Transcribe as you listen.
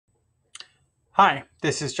Hi,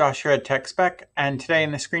 this is Josh here at TechSpec, and today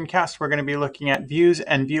in the screencast we're going to be looking at views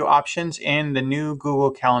and view options in the new Google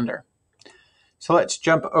Calendar. So let's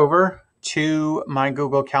jump over to my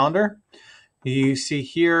Google Calendar. You see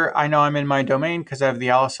here, I know I'm in my domain because I have the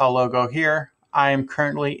Alisal logo here. I am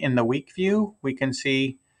currently in the week view. We can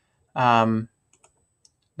see the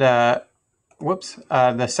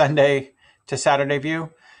Sunday to Saturday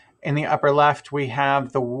view. In the upper left, we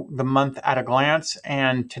have the month at a glance,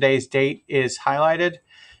 and today's date is highlighted.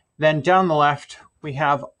 Then down the left, we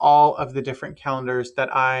have all of the different calendars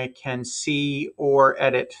that I can see or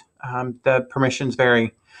edit. The permissions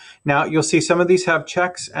vary. Now, you'll see some of these have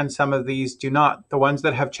checks and some of these do not. The ones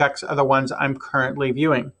that have checks are the ones I'm currently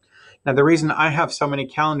viewing. Now, the reason I have so many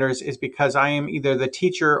calendars is because I am either the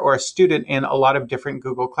teacher or a student in a lot of different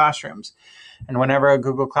Google Classrooms. And whenever a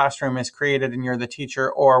Google Classroom is created and you're the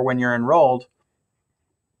teacher, or when you're enrolled,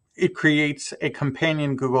 it creates a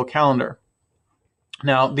companion Google Calendar.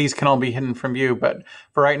 Now, these can all be hidden from view, but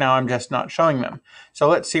for right now, I'm just not showing them. So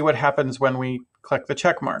let's see what happens when we click the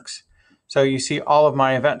check marks. So you see all of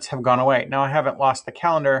my events have gone away. Now, I haven't lost the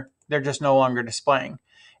calendar. They're just no longer displaying.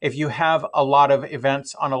 If you have a lot of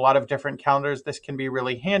events on a lot of different calendars, this can be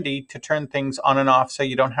really handy to turn things on and off so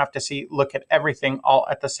you don't have to look at everything all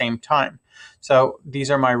at the same time. So these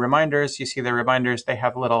are my reminders. You see the reminders, they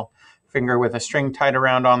have a little finger with a string tied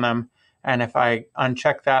around on them. And if I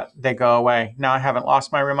uncheck that, they go away. Now I haven't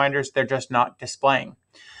lost my reminders, they're just not displaying.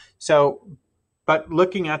 But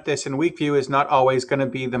looking at this in week view is not always going to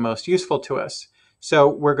be the most useful to us. So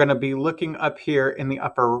we're going to be looking up here in the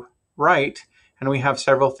upper right, and we have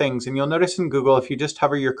several things. And you'll notice in Google, if you just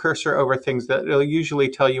hover your cursor over things, that it'll usually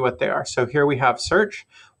tell you what they are. So here we have search,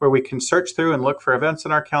 where we can search through and look for events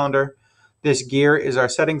in our calendar. This gear is our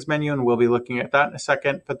settings menu, and we'll be looking at that in a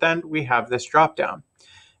second. But then we have this drop down.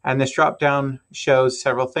 And this drop down shows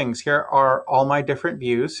several things. Here are all my different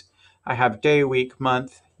views. I have day, week,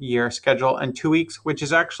 month, year, schedule, and 2 weeks, which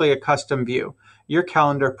is actually a custom view. Your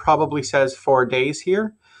calendar probably says 4 days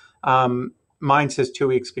here. Mine says 2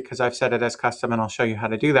 weeks because I've set it as custom, and I'll show you how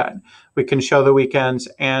to do that. We can show the weekends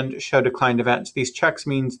and show declined events. These checks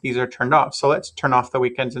means these are turned off. So let's turn off the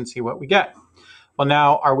weekends and see what we get. Well,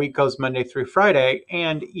 now our week goes Monday through Friday,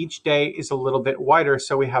 and each day is a little bit wider,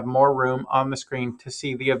 so we have more room on the screen to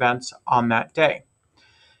see the events on that day.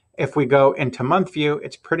 If we go into month view,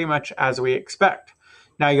 it's pretty much as we expect.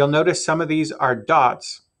 Now, you'll notice some of these are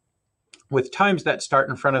dots with times that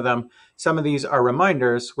start in front of them. Some of these are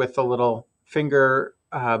reminders with a little finger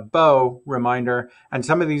bow reminder, and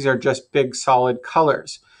some of these are just big solid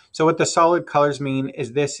colors. So what the solid colors mean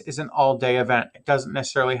is this is an all-day event. It doesn't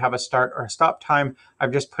necessarily have a start or a stop time.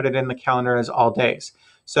 I've just put it in the calendar as all days.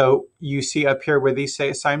 So you see up here where these say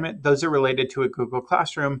assignment, those are related to a Google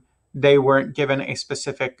Classroom. They weren't given a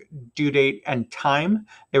specific due date and time.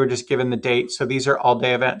 They were just given the date. So these are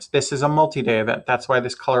all-day events. This is a multi-day event. That's why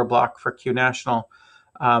this color block for Q National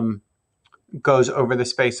goes over the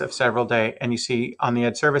space of several days. And you see on the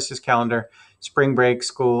Ed Services calendar, spring break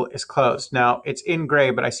school is closed. Now it's in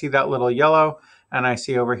gray, but I see that little yellow, and I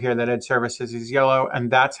see over here that Ed Services is yellow,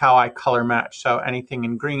 and that's how I color match. So anything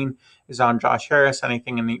in green is on Josh Harris,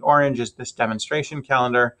 anything in the orange is this demonstration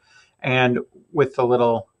calendar, and with the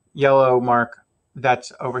little yellow mark,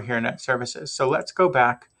 that's over here in Ed Services. So let's go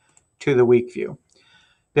back to the week view.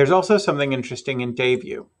 There's also something interesting in day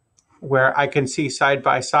view, where I can see side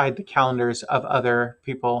by side the calendars of other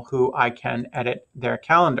people who I can edit their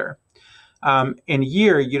calendar. In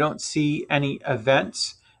year, you don't see any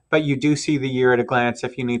events, but you do see the year at a glance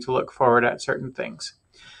if you need to look forward at certain things.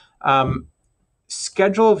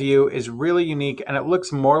 Schedule view is really unique, and it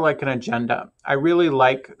looks more like an agenda. I really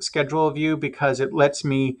like schedule view because it lets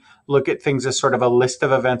me look at things as sort of a list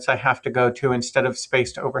of events I have to go to instead of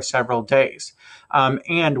spaced over several days.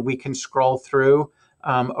 And we can scroll through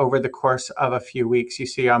over the course of a few weeks. You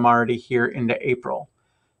see I'm already here into April.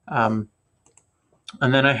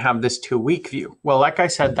 And then I have this 2-week view. Well, like I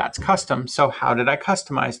said, that's custom. So how did I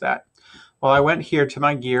customize that? Well, I went here to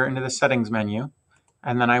my gear into the settings menu,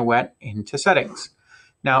 and then I went into settings.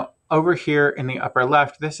 Now, over here in the upper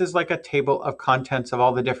left, this is like a table of contents of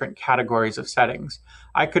all the different categories of settings.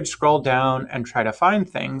 I could scroll down and try to find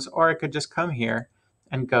things, or I could just come here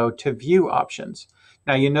and go to view options.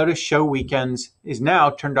 Now you notice show weekends is now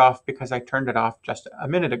turned off because I turned it off just a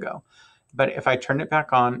minute ago. But if I turn it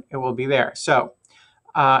back on, it will be there. So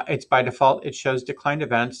it's by default, it shows declined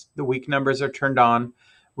events. The week numbers are turned on.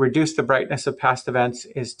 Reduce the brightness of past events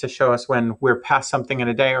is to show us when we're past something in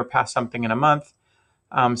a day or past something in a month.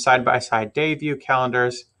 Side by side day view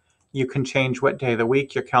calendars. You can change what day of the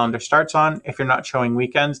week your calendar starts on. If you're not showing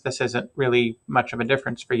weekends, this isn't really much of a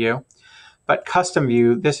difference for you. But custom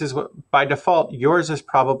view, this is what, by default, yours is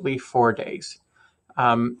probably 4 days.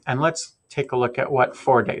 And let's take a look at what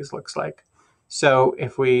 4 days looks like. So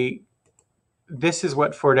if this is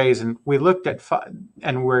what 4 days, and we looked at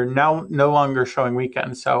and we're now no longer showing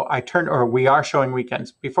weekends. So we are showing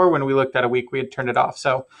weekends. Before, when we looked at a week, we had turned it off.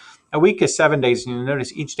 So a week is 7 days, and you'll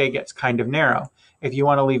notice each day gets kind of narrow. If you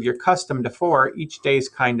want to leave your custom to 4, each day is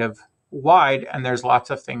kind of wide, and there's lots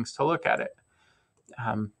of things to look at it.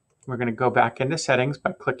 We're going to go back into settings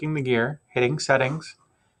by clicking the gear, hitting settings.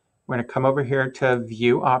 We're going to come over here to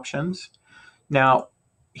view options. Now,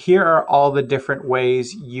 here are all the different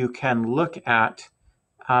ways you can look at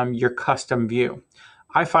your custom view.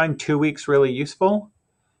 I find 2 weeks really useful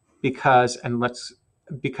because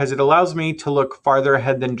it allows me to look farther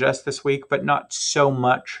ahead than just this week, but not so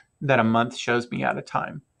much that a month shows me at a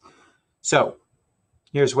time. So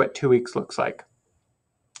here's what 2 weeks looks like.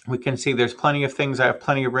 We can see there's plenty of things. I have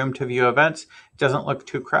plenty of room to view events. It doesn't look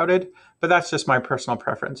too crowded, but that's just my personal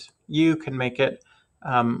preference. You can make it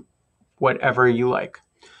whatever you like.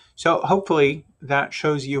 So hopefully that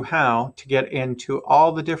shows you how to get into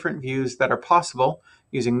all the different views that are possible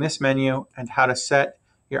using this menu, and how to set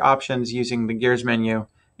your options using the Gears menu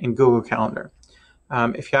in Google Calendar.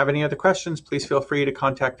 If you have any other questions, please feel free to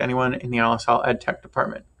contact anyone in the Alisal EdTech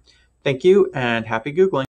department. Thank you, and happy Googling.